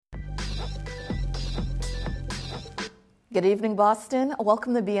Good evening, Boston.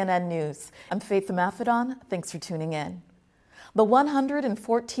 Welcome to BNN News. I'm Faith Maffedon. Thanks for tuning in. The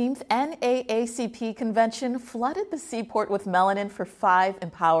 114th NAACP convention flooded the seaport with melanin for 5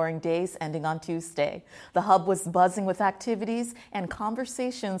 empowering days ending on Tuesday. The hub was buzzing with activities and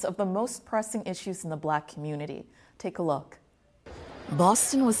conversations of the most pressing issues in the Black community. Take a look.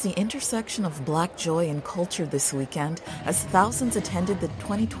 Boston was the intersection of Black joy and culture this weekend as thousands attended the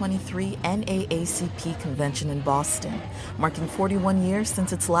 2023 NAACP convention in Boston, marking 41 years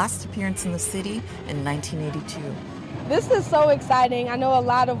since its last appearance in the city in 1982. This is so exciting. I know a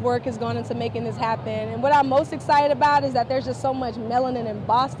lot of work has gone into making this happen. And what I'm most excited about is that there's just so much melanin in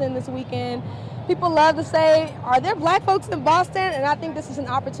Boston this weekend. People love to say, are there Black folks in Boston? And I think this is an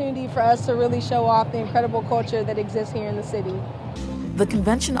opportunity for us to really show off the incredible culture that exists here in the city. The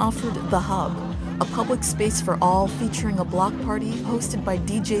convention offered The Hub, a public space for all featuring a block party hosted by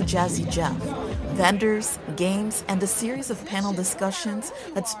DJ Jazzy Jeff, vendors, games, and a series of panel discussions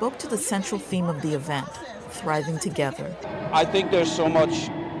that spoke to the central theme of the event, thriving together. I think there's so much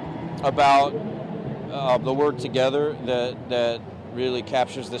about the word together that really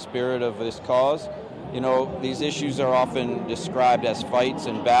captures the spirit of this cause. You know, these issues are often described as fights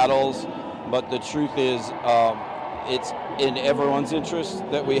and battles, but the truth is it's in everyone's interest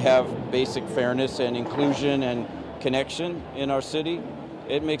that we have basic fairness and inclusion and connection in our city.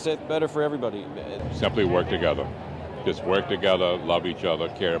 It makes it better for everybody. Simply work together. Just work together, love each other,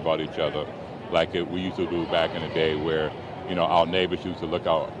 care about each other, like we used to do back in the day where, you know, our neighbors used to look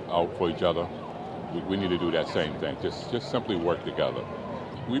out for each other. We need to do that same thing. Just simply work together.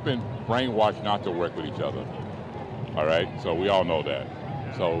 We've been brainwashed not to work with each other. All right? So we all know that.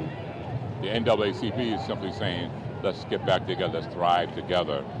 So the NAACP is simply saying, let's get back together, let's thrive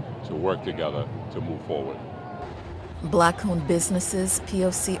together, to work together, to move forward. Black-owned businesses,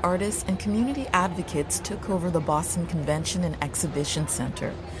 POC artists, and community advocates took over the Boston Convention and Exhibition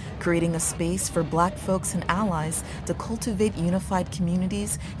Center, creating a space for Black folks and allies to cultivate unified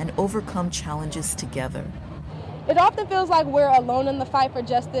communities and overcome challenges together. It often feels like we're alone in the fight for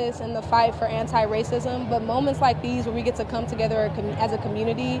justice and the fight for anti-racism, but moments like these where we get to come together as a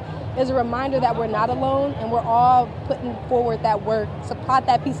community is a reminder that we're not alone and we're all putting forward that work to plot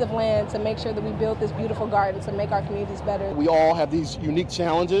that piece of land to make sure that we build this beautiful garden to make our communities better. We all have these unique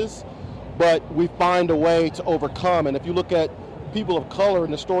challenges, but we find a way to overcome. And if you look at people of color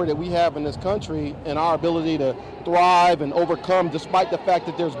and the story that we have in this country and our ability to thrive and overcome despite the fact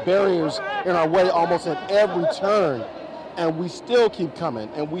that there's barriers in our way almost at every turn, and we still keep coming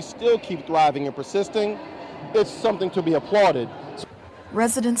and we still keep thriving and persisting, it's something to be applauded.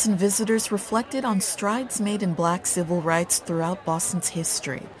 Residents and visitors reflected on strides made in Black civil rights throughout Boston's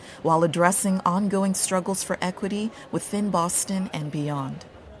history, while addressing ongoing struggles for equity within Boston and beyond.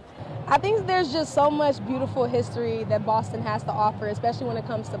 I think there's just so much beautiful history that Boston has to offer, especially when it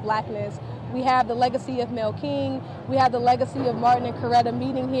comes to Blackness. We have the legacy of Mel King, we have the legacy of Martin and Coretta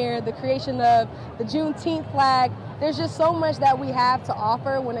meeting here, the creation of the Juneteenth flag. There's just so much that we have to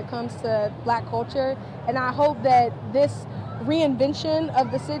offer when it comes to Black culture, and I hope that this reinvention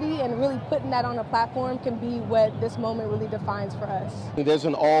of the city and really putting that on a platform can be what this moment really defines for us. There's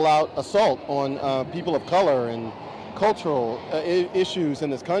an all-out assault on people of color and cultural issues in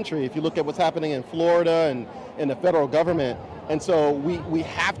this country. If you look at what's happening in Florida and in the federal government, and so we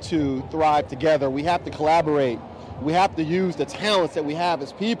have to thrive together. We have to collaborate. We have to use the talents that we have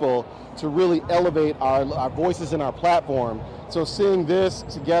as people to really elevate our voices and our platform. So seeing this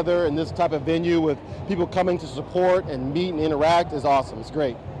together in this type of venue with people coming to support and meet and interact is awesome. It's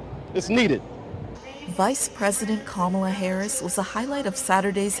great. It's needed. Vice President Kamala Harris was the highlight of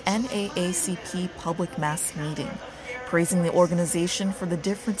Saturday's NAACP public mass meeting, praising the organization for the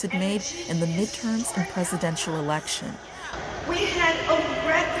difference it made in the midterms and presidential election. We had a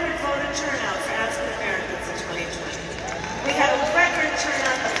record voter turnout for African Americans in 2020. We had a record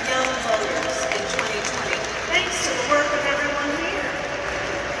turnout of young voters in 2020, thanks to the work of everyone here.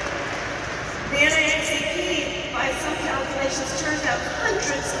 The NAACP, by some calculations, turned out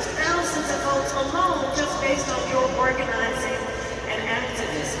hundreds of thousands of votes alone just based on your organizing and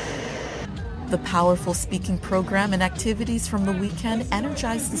activism. The powerful speaking program and activities from the weekend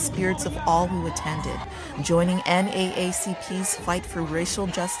energized the spirits of all who attended, joining NAACP's fight for racial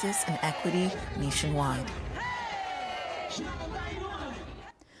justice and equity nationwide.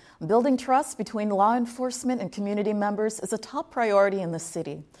 Building trust between law enforcement and community members is a top priority in the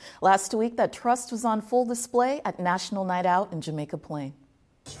city. Last week, that trust was on full display at National Night Out in Jamaica Plain.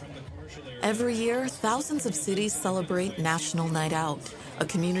 Every year, thousands of cities celebrate National Night Out, a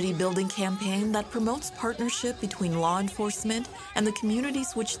community building campaign that promotes partnership between law enforcement and the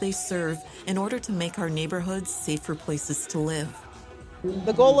communities which they serve in order to make our neighborhoods safer places to live.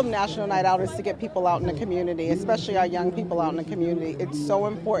 The goal of National Night Out is to get people out in the community, especially our young people out in the community. It's so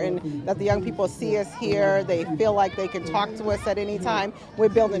important that the young people see us here. They feel like they can talk to us at any time. We're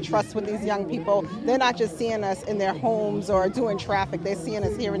building trust with these young people. They're not just seeing us in their homes or doing traffic. They're seeing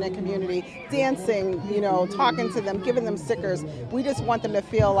us here in their community, dancing, talking to them, giving them stickers. We just want them to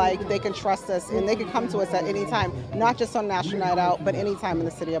feel like they can trust us and they can come to us at any time, not just on National Night Out, but any time in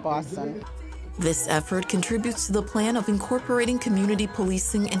the city of Boston. This effort contributes to the plan of incorporating community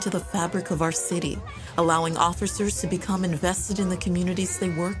policing into the fabric of our city, allowing officers to become invested in the communities they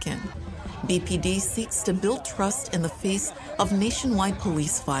work in. BPD seeks to build trust in the face of nationwide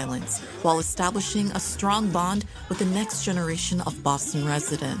police violence while establishing a strong bond with the next generation of Boston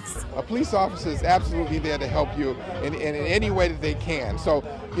residents. A police officer is absolutely there to help you in any way that they can. So,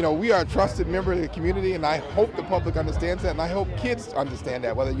 we are a trusted member of the community, and I hope the public understands that, and I hope kids understand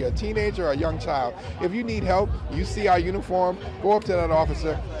that, whether you're a teenager or a young child. If you need help, you see our uniform, go up to that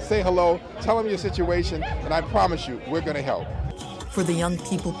officer, say hello, tell them your situation, and I promise you, we're going to help. For the young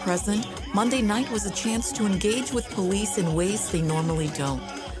people present, Monday night was a chance to engage with police in ways they normally don't.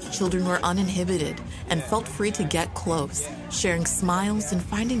 Children were uninhibited and felt free to get close, sharing smiles and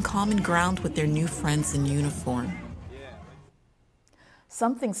finding common ground with their new friends in uniform.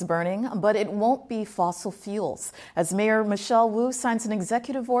 Something's burning, but it won't be fossil fuels, as Mayor Michelle Wu signs an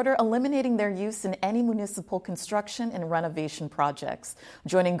executive order eliminating their use in any municipal construction and renovation projects.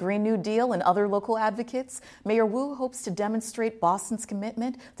 Joining Green New Deal and other local advocates, Mayor Wu hopes to demonstrate Boston's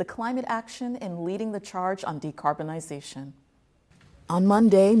commitment to climate action and leading the charge on decarbonization. On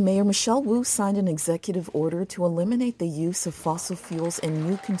Monday, Mayor Michelle Wu signed an executive order to eliminate the use of fossil fuels in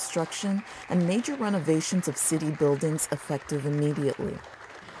new construction and major renovations of city buildings effective immediately.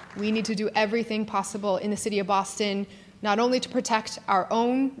 We need to do everything possible in the city of Boston, not only to protect our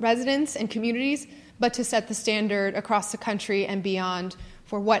own residents and communities, but to set the standard across the country and beyond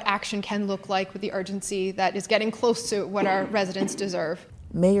for what action can look like with the urgency that is getting close to what our residents deserve.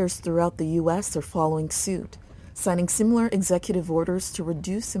 Mayors throughout the U.S. are following suit, signing similar executive orders to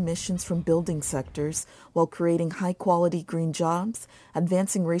reduce emissions from building sectors while creating high-quality green jobs,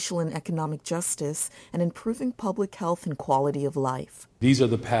 advancing racial and economic justice, and improving public health and quality of life. These are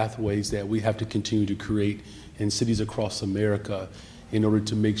the pathways that we have to continue to create in cities across America in order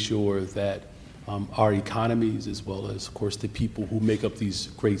to make sure that our economies, as well as, of course, the people who make up these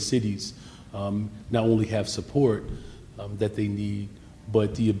great cities, not only have support that they need,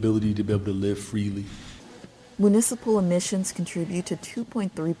 but the ability to be able to live freely. Municipal emissions contribute to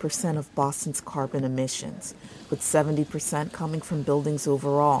 2.3% of Boston's carbon emissions, with 70% coming from buildings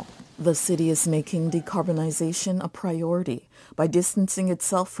overall. The city is making decarbonization a priority by distancing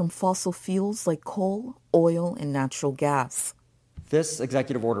itself from fossil fuels like coal, oil, and natural gas. This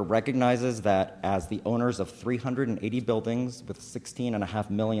executive order recognizes that as the owners of 380 buildings with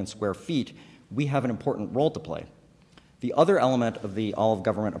 16.5 million square feet, we have an important role to play. The other element of the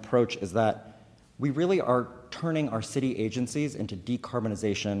all-of-government approach is that we really are turning our city agencies into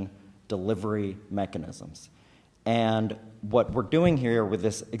decarbonization delivery mechanisms. And what we're doing here with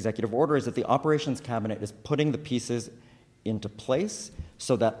this executive order is that the Operations Cabinet is putting the pieces into place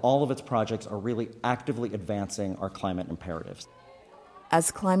so that all of its projects are really actively advancing our climate imperatives.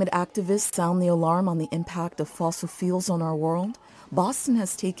 As climate activists sound the alarm on the impact of fossil fuels on our world, Boston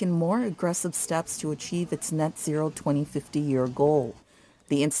has taken more aggressive steps to achieve its net zero 2050 year goal.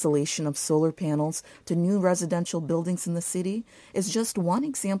 The installation of solar panels to new residential buildings in the city is just one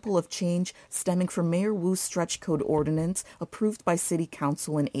example of change stemming from Mayor Wu's stretch code ordinance approved by City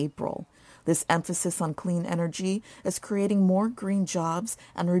Council in April. This emphasis on clean energy is creating more green jobs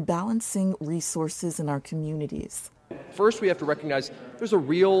and rebalancing resources in our communities. First, we have to recognize there's a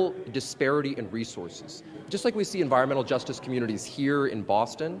real disparity in resources. Just like we see environmental justice communities here in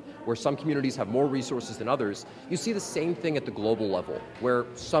Boston, where some communities have more resources than others, you see the same thing at the global level, where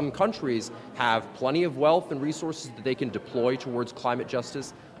some countries have plenty of wealth and resources that they can deploy towards climate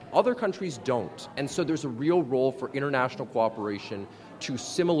justice. Other countries don't. And so there's a real role for international cooperation to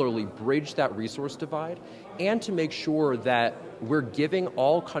similarly bridge that resource divide and to make sure that we're giving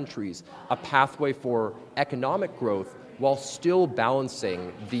all countries a pathway for economic growth while still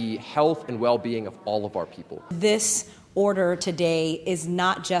balancing the health and well-being of all of our people. This order today is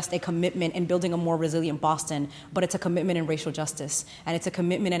not just a commitment in building a more resilient Boston, but it's a commitment in racial justice. And it's a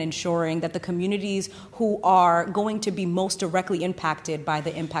commitment in ensuring that the communities who are going to be most directly impacted by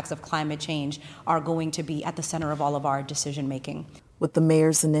the impacts of climate change are going to be at the center of all of our decision making. With the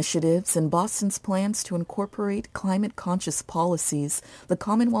mayor's initiatives and Boston's plans to incorporate climate-conscious policies, the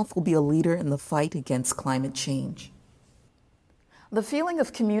Commonwealth will be a leader in the fight against climate change. The feeling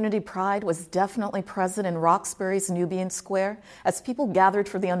of community pride was definitely present in Roxbury's Nubian Square as people gathered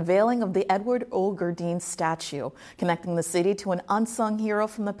for the unveiling of the Edward O. Gourdin statue, connecting the city to an unsung hero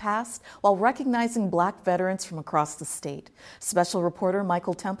from the past while recognizing Black veterans from across the state. Special reporter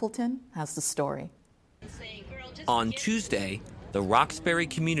Michael Templeton has the story. On Tuesday, the Roxbury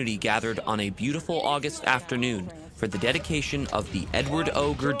community gathered on a beautiful August afternoon for the dedication of the Edward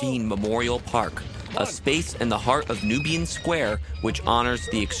O. Gourdin Memorial Park, a space in the heart of Nubian Square which honors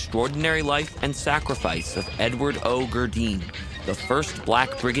the extraordinary life and sacrifice of Edward O. Gourdin, the first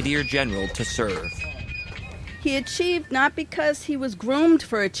Black brigadier general to serve. He achieved not because he was groomed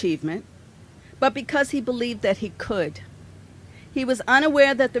for achievement, but because he believed that he could. He was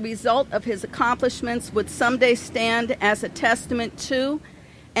unaware that the result of his accomplishments would someday stand as a testament to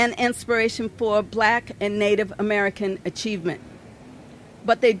and inspiration for Black and Native American achievement.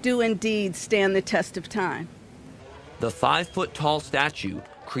 But they do indeed stand the test of time. The 5-foot-tall statue,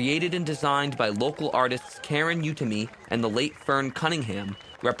 created and designed by local artists Karen Utami and the late Fern Cunningham,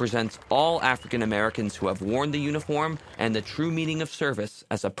 represents all African Americans who have worn the uniform and the true meaning of service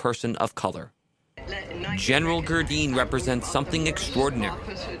as a person of color. General Gourdin represents something extraordinary.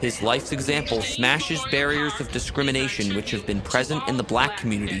 His life's example smashes barriers of discrimination which have been present in the Black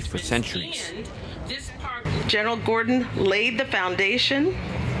community for centuries. General Gourdin laid the foundation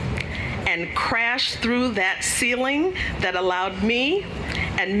and crashed through that ceiling that allowed me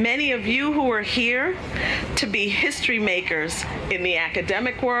and many of you who are here to be history makers in the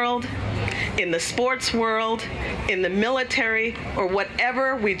academic world, in the sports world, in the military, or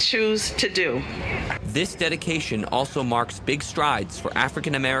whatever we choose to do. This dedication also marks big strides for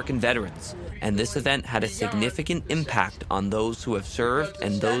African American veterans, and this event had a significant impact on those who have served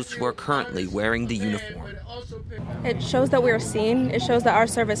and those who are currently wearing the uniform. It shows that we are seen, it shows that our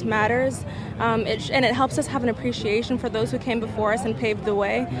service matters, and it helps us have an appreciation for those who came before us and paved the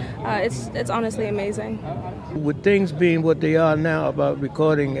way. It's honestly amazing. With things being what they are now about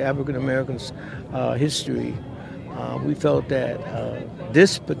recording African Americans' history, we felt that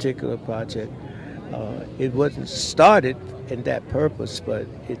this particular project, it wasn't started in that purpose, but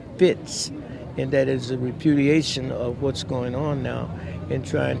it fits in that it's a repudiation of what's going on now in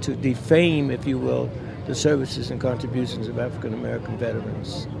trying to defame, if you will, the services and contributions of African American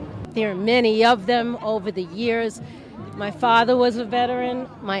veterans. There are many of them over the years. My father was a veteran,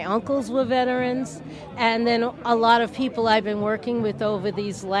 my uncles were veterans, and then a lot of people I've been working with over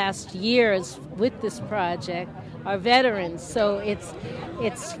these last years with this project are veterans. So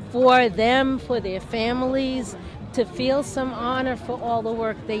it's for them, for their families, to feel some honor for all the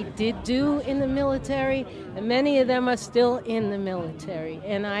work they did do in the military, and many of them are still in the military.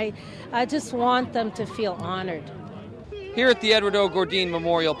 And I just want them to feel honored. Here at the Edward O. Gourdin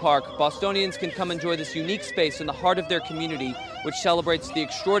Memorial Park, Bostonians can come enjoy this unique space in the heart of their community, which celebrates the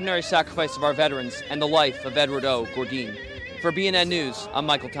extraordinary sacrifice of our veterans and the life of Edward O. Gourdin. For BNN News, I'm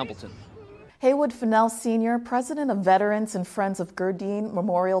Michael Templeton. Haywood Fennell Sr., president of Veterans and Friends of Gourdin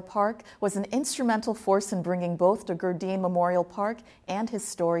Memorial Park, was an instrumental force in bringing both the Gourdin Memorial Park and his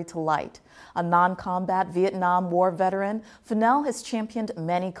story to light. A non-combat Vietnam War veteran, Fennell has championed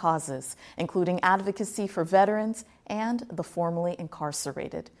many causes, including advocacy for veterans and the formerly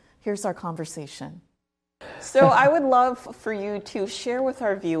incarcerated. Here's our conversation. So I would love for you to share with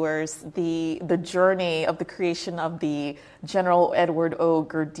our viewers the journey of the creation of the General Edward O.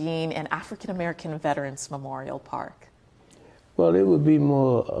 Gourdin and African American Veterans Memorial Park. Well, it would be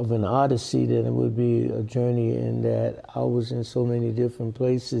more of an odyssey than it would be a journey, in that I was in so many different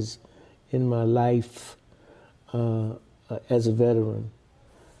places in my life as a veteran,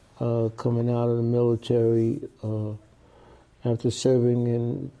 coming out of the military, after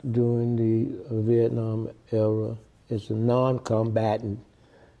serving during the Vietnam era as a non-combatant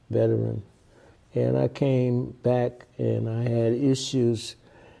veteran. And I came back and I had issues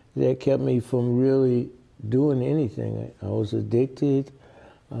that kept me from really doing anything. I was addicted.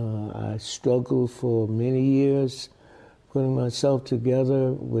 I struggled for many years putting myself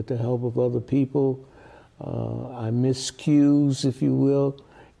together with the help of other people. I missed cues, if you will,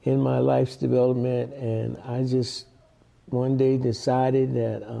 in my life's development, and I just one day decided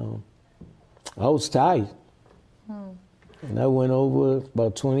that I was tired. And I went over,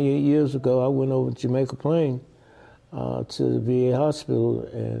 about 28 years ago, I went over to Jamaica Plain to the VA hospital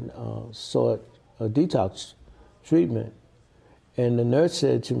and sought a detox treatment. And the nurse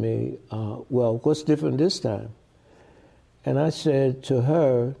said to me, well, what's different this time? And I said to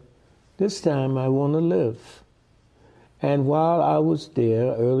her, this time I want to live. And while I was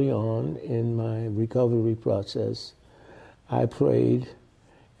there early on in my recovery process, I prayed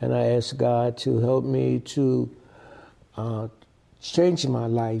and I asked God to help me to change my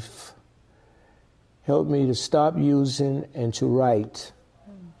life, help me to stop using and to write.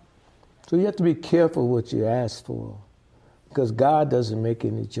 So you have to be careful what you ask for, because God doesn't make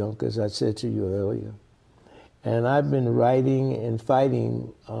any junk, as I said to you earlier. And I've been writing and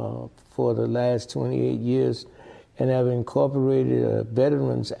fighting for the last 28 years, and have incorporated a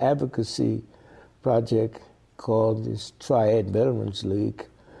veterans advocacy project called this Triad Veterans League.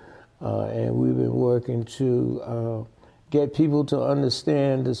 And we've been working to get people to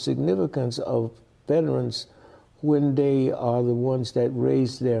understand the significance of veterans when they are the ones that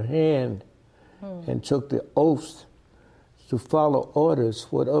raised their hand and took the oath to follow orders,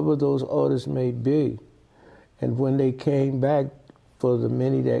 whatever those orders may be. And when they came back, for the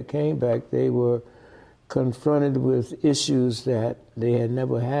many that came back, they were confronted with issues that they had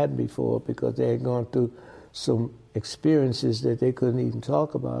never had before, because they had gone through some experiences that they couldn't even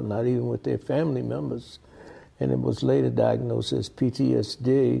talk about, not even with their family members. And it was later diagnosed as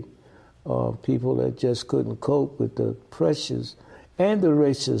PTSD, people that just couldn't cope with the pressures and the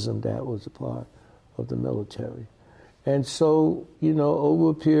racism that was a part of the military. And so, over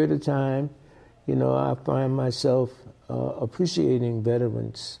a period of time, I find myself appreciating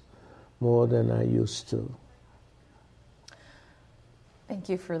veterans more than I used to. Thank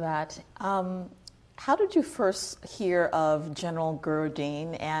you for that. How did you first hear of General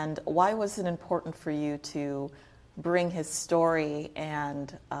Gourdin, and why was it important for you to bring his story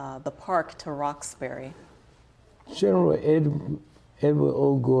and the park to Roxbury? General Edward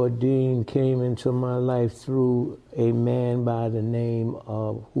O. Gourdin came into my life through a man by the name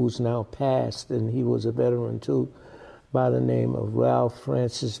of, who's now passed, and he was a veteran too, by the name of Ralph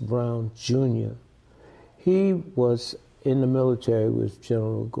Francis Brown, Jr. He was in the military with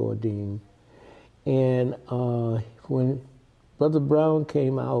General Gourdin. And when Brother Brown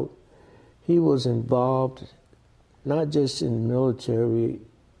came out, he was involved not just in military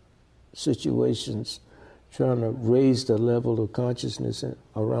situations, trying to raise the level of consciousness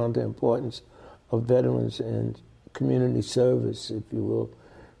around the importance of veterans and community service, if you will,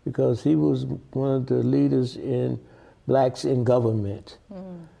 because he was one of the leaders in Blacks in Government,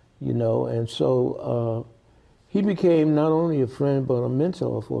 and so he became not only a friend but a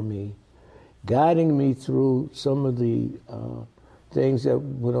mentor for me, guiding me through some of the things that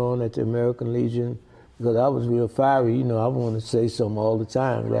went on at the American Legion, because I was real fiery, I want to say something all the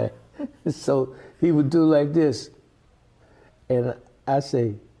time, right? So he would do like this, and I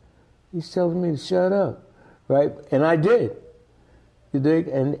say, he's telling me to shut up, right? And I did, you dig?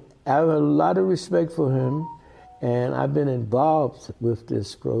 And I have a lot of respect for him, and I've been involved with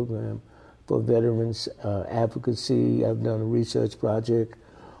this program for veterans advocacy. I've done a research project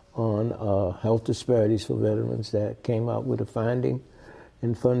on health disparities for veterans that came out with a finding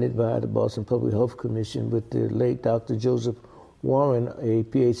and funded by the Boston Public Health Commission with the late Dr. Joseph Warren, a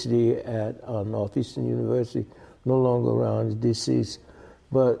PhD at Northeastern University, no longer around, he's deceased.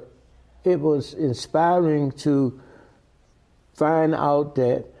 But it was inspiring to find out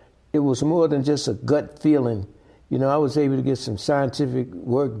that it was more than just a gut feeling. I was able to get some scientific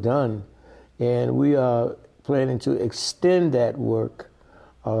work done, and we are planning to extend that work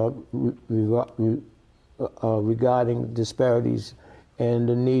regarding disparities and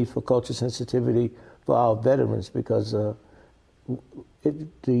the need for cultural sensitivity for our veterans, because the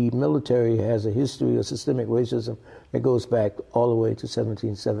military has a history of systemic racism that goes back all the way to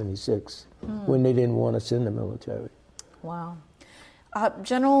 1776, when they didn't want us in the military. Wow.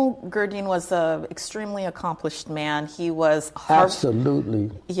 General Gourdin was an extremely accomplished man. He was Absolutely.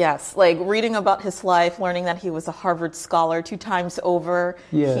 Yes, like reading about his life, learning that he was a Harvard scholar 2 times over.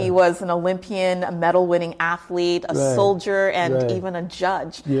 Yeah. He was an Olympian, a medal-winning athlete, a soldier, and even a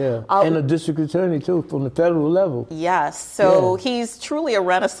judge. Yeah, and a district attorney too, from the federal level. Yes, so he's truly a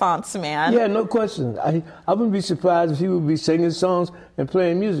Renaissance man. Yeah, no question. I wouldn't be surprised if he would be singing songs and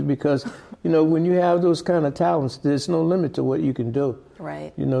playing music, because when you have those kind of talents, there's no limit to what you can do.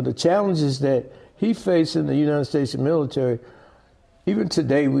 Right. The challenges that he faced in the United States military, even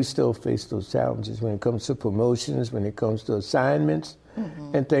today we still face those challenges when it comes to promotions, when it comes to assignments,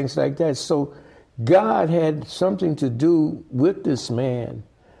 and things like that. So God had something to do with this man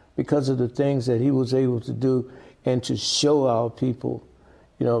because of the things that he was able to do, and to show our people,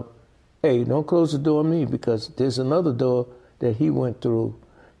 hey, don't close the door on me, because there's another door that he went through.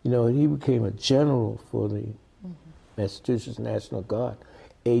 He became a general for the Massachusetts National Guard,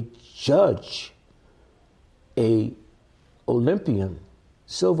 a judge, a Olympian,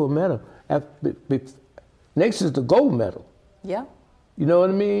 silver medal. Next is the gold medal. Yeah. You know what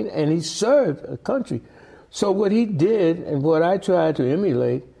I mean? And he served a country. So what he did, and what I try to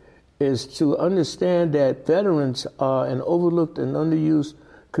emulate, is to understand that veterans are an overlooked and underused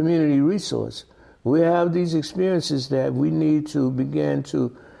community resource. We have these experiences that we need to begin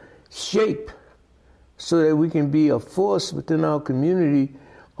to shape so that we can be a force within our community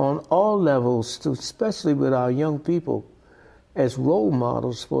on all levels, especially with our young people, as role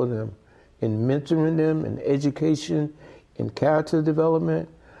models for them, in mentoring them, in education, in character development.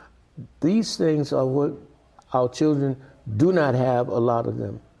 These things are what our children do not have, a lot of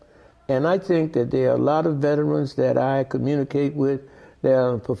them. And I think that there are a lot of veterans that I communicate with that are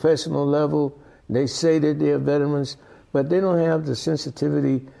on a professional level. They say that they're veterans, but they don't have the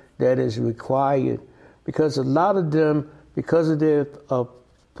sensitivity that is required, because a lot of them, because of their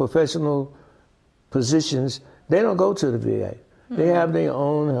professional positions, they don't go to the VA. They have their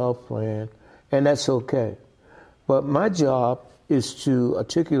own health plan, and that's okay. But my job is to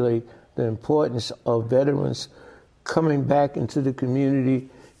articulate the importance of veterans coming back into the community,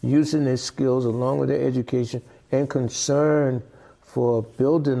 using their skills along with their education and concern for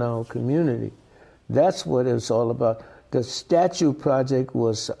building our community. That's what it's all about. The statue project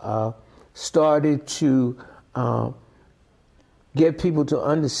was started to get people to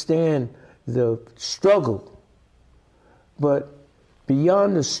understand the struggle. But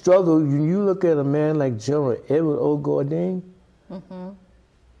beyond the struggle, you look at a man like General Edward O. Gourdin,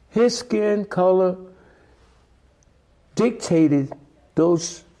 his skin color dictated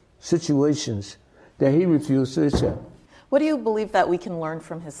those situations that he refused to accept. What do you believe that we can learn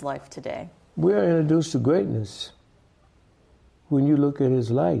from his life today? We're introduced to greatness when you look at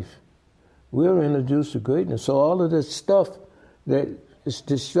his life. We're introduced to greatness. So all of this stuff that is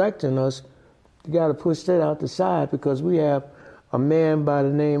distracting us, you got to push that out the side, because we have a man by the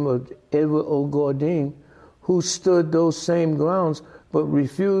name of Edward O. Gourdin who stood those same grounds but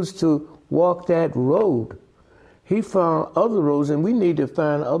refused to walk that road. He found other roads, and we need to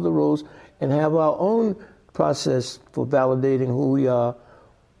find other roads and have our own process for validating who we are,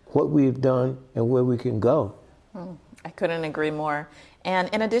 what we've done, and where we can go. I couldn't agree more. And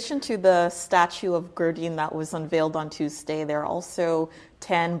in addition to the statue of Gourdin that was unveiled on Tuesday, there are also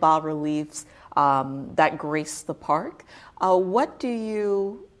 10 bas-reliefs that grace the park. What do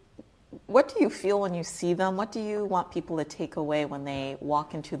you feel when you see them? What do you want people to take away when they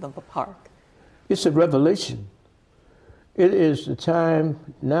walk into the park? It's a revelation. It is the time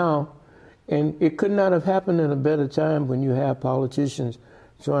now, and it could not have happened in a better time when you have politicians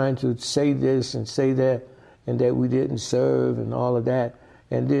trying to say this and say that, and that we didn't serve and all of that.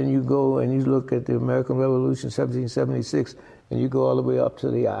 And then you go and you look at the American Revolution, 1776, and you go all the way up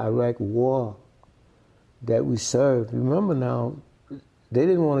to the Iraq War that we served. Remember now, they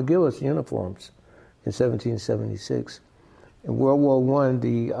didn't want to give us uniforms in 1776. In World War I,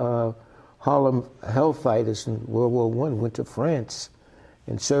 the Harlem Hellfighters in World War I went to France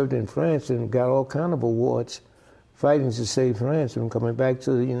and served in France and got all kind of awards fighting to save France from coming back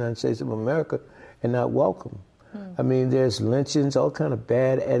to the United States of America and not welcome. I mean, there's lynchings, all kind of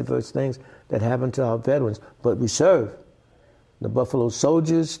bad, adverse things that happen to our veterans, but we serve. The Buffalo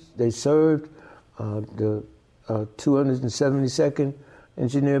Soldiers, they served. The 272nd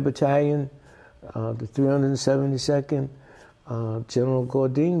Engineer Battalion, the 372nd, General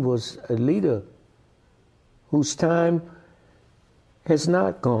Gourdin was a leader whose time has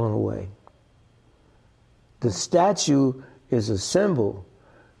not gone away. The statue is a symbol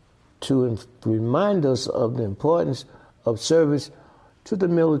to remind us of the importance of service to the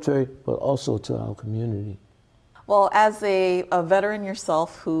military, but also to our community. Well, as a veteran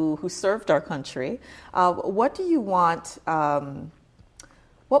yourself who served our country, what do you want,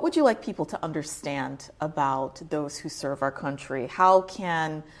 what would you like people to understand about those who serve our country? How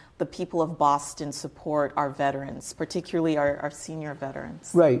can the people of Boston support our veterans, particularly our senior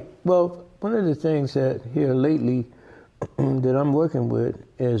veterans? Right. Well, one of the things that here lately that I'm working with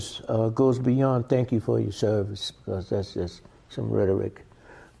is goes beyond thank you for your service, because that's just some rhetoric.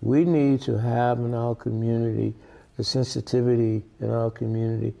 We need to have in our community the sensitivity in our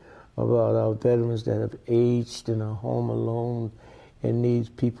community about our veterans that have aged and are home alone and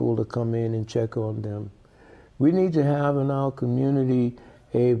need people to come in and check on them. We need to have in our community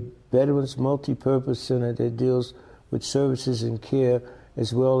a Veterans Multi-Purpose Center that deals with services and care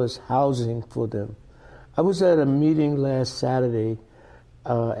as well as housing for them. I was at a meeting last Saturday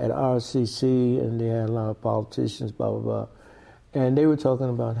at RCC, and they had a lot of politicians, blah, blah, blah, and they were talking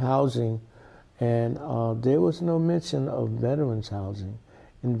about housing, and there was no mention of veterans housing.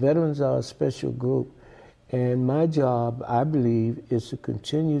 And veterans are a special group, and my job, I believe, is to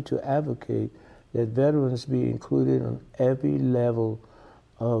continue to advocate that veterans be included on every level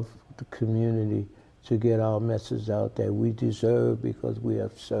of the community to get our message out that we deserve because we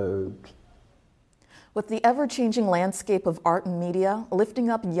have served. With the ever-changing landscape of art and media, lifting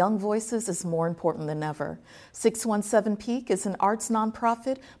up young voices is more important than ever. 617 Peak is an arts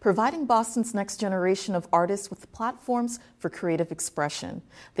nonprofit providing Boston's next generation of artists with platforms for creative expression.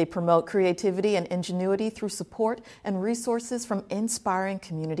 They promote creativity and ingenuity through support and resources from inspiring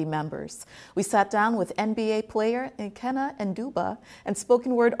community members. We sat down with NBA player Ikenna Nduba and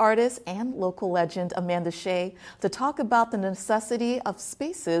spoken word artist and local legend Amanda Shea to talk about the necessity of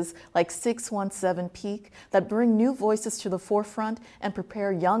spaces like 617 Peak that bring new voices to the forefront and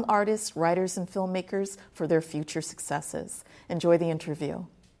prepare young artists, writers, and filmmakers for their future successes. Enjoy the interview.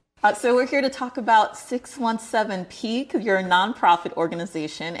 So we're here to talk about 617 Peak. You're a nonprofit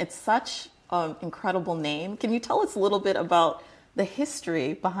organization. It's such an incredible name. Can you tell us a little bit about the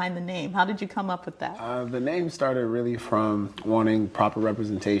history behind the name? How did you come up with that? The name started really from wanting proper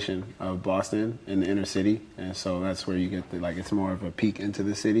representation of Boston in the inner city. And so that's where you get it's more of a peek into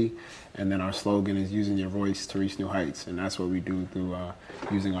the city. And then our slogan is using your voice to reach new heights. And that's what we do through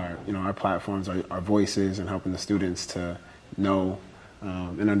using our platforms, our voices, and helping the students to know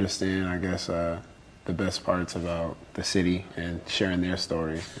and understand, I guess, the best parts about the city and sharing their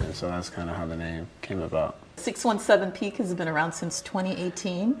story. And so that's kind of how the name came about. 617 Peak has been around since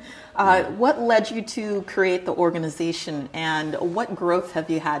 2018. What led you to create the organization, and what growth have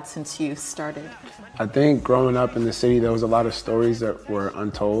you had since you started? I think growing up in the city, there was a lot of stories that were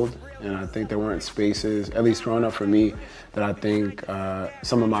untold, and I think there weren't spaces, at least growing up for me, that I think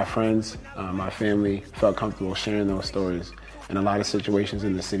some of my friends, my family, felt comfortable sharing those stories. And a lot of situations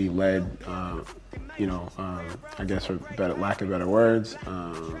in the city led, I guess for lack of better words,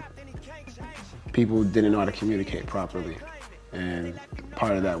 people didn't know how to communicate properly. And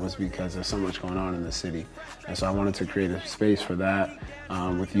part of that was because there's so much going on in the city. And so I wanted to create a space for that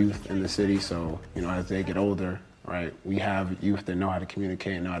with youth in the city. So, as they get older, right, we have youth that know how to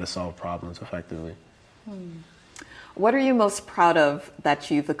communicate and know how to solve problems effectively. What are you most proud of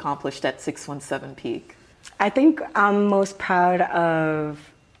that you've accomplished at 617 Peak? I think I'm most proud of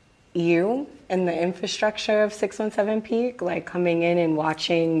you and the infrastructure of 617 Peak, like coming in and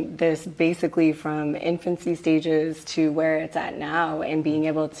watching this basically from infancy stages to where it's at now and being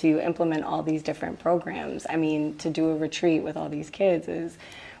able to implement all these different programs. I mean, to do a retreat with all these kids is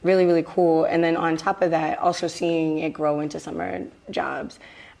really, really cool. And then on top of that, also seeing it grow into summer jobs.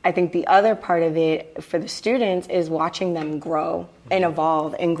 I think the other part of it for the students is watching them grow and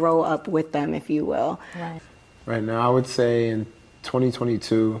evolve and grow up with them, if you will. Right now, I would say in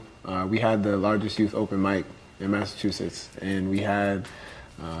 2022, we had the largest youth open mic in Massachusetts, and we had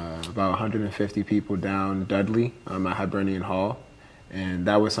about 150 people down Dudley at Hibernian Hall, and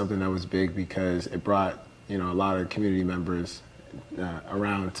that was something that was big because it brought a lot of community members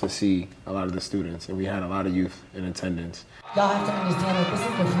around to see a lot of the students, and we had a lot of youth in attendance. Y'all have to understand that this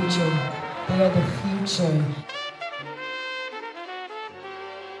is the future. They are the future.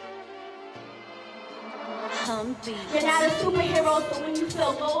 You're not a superhero, so when you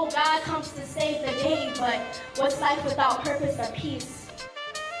feel low, God comes to save the day. But what's life without purpose or peace?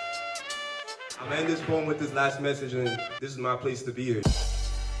 I'm ending this poem with this last message, and this is my place to be here.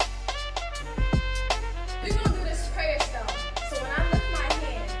 We're gonna do this prayer style. So when I lift my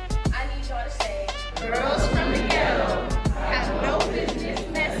hand, I need y'all to say, girls from the ghetto have no business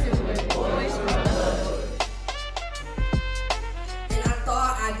messing with boys from the hood. And I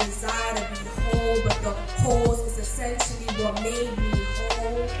thought I desired to be whole, but the holes is essentially what made me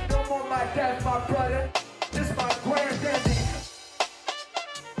whole. No more my dad, my brother. This is my granddaddy.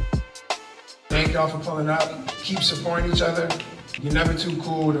 Thank y'all for pulling up. Keep supporting each other. You're never too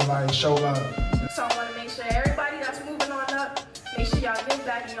cool to show love. So I want to make sure everybody that's moving on up, make sure y'all give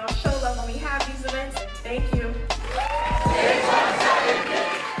back and y'all show love when we have these events. Thank you.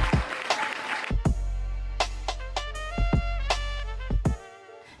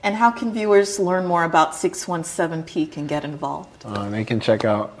 And how can viewers learn more about 617 Peak and get involved? They can check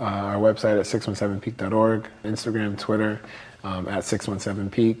out our website at 617peak.org, Instagram, Twitter, at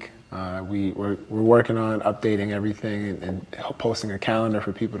 617peak. We're working on updating everything and posting a calendar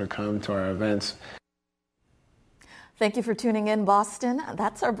for people to come to our events. Thank you for tuning in, Boston.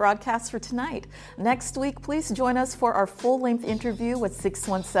 That's our broadcast for tonight. Next week, please join us for our full-length interview with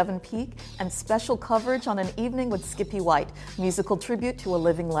 617 Peak and special coverage on an evening with Skippy White, musical tribute to a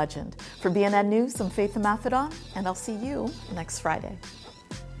living legend. For BNN News, I'm Faith Mafedon, and I'll see you next Friday.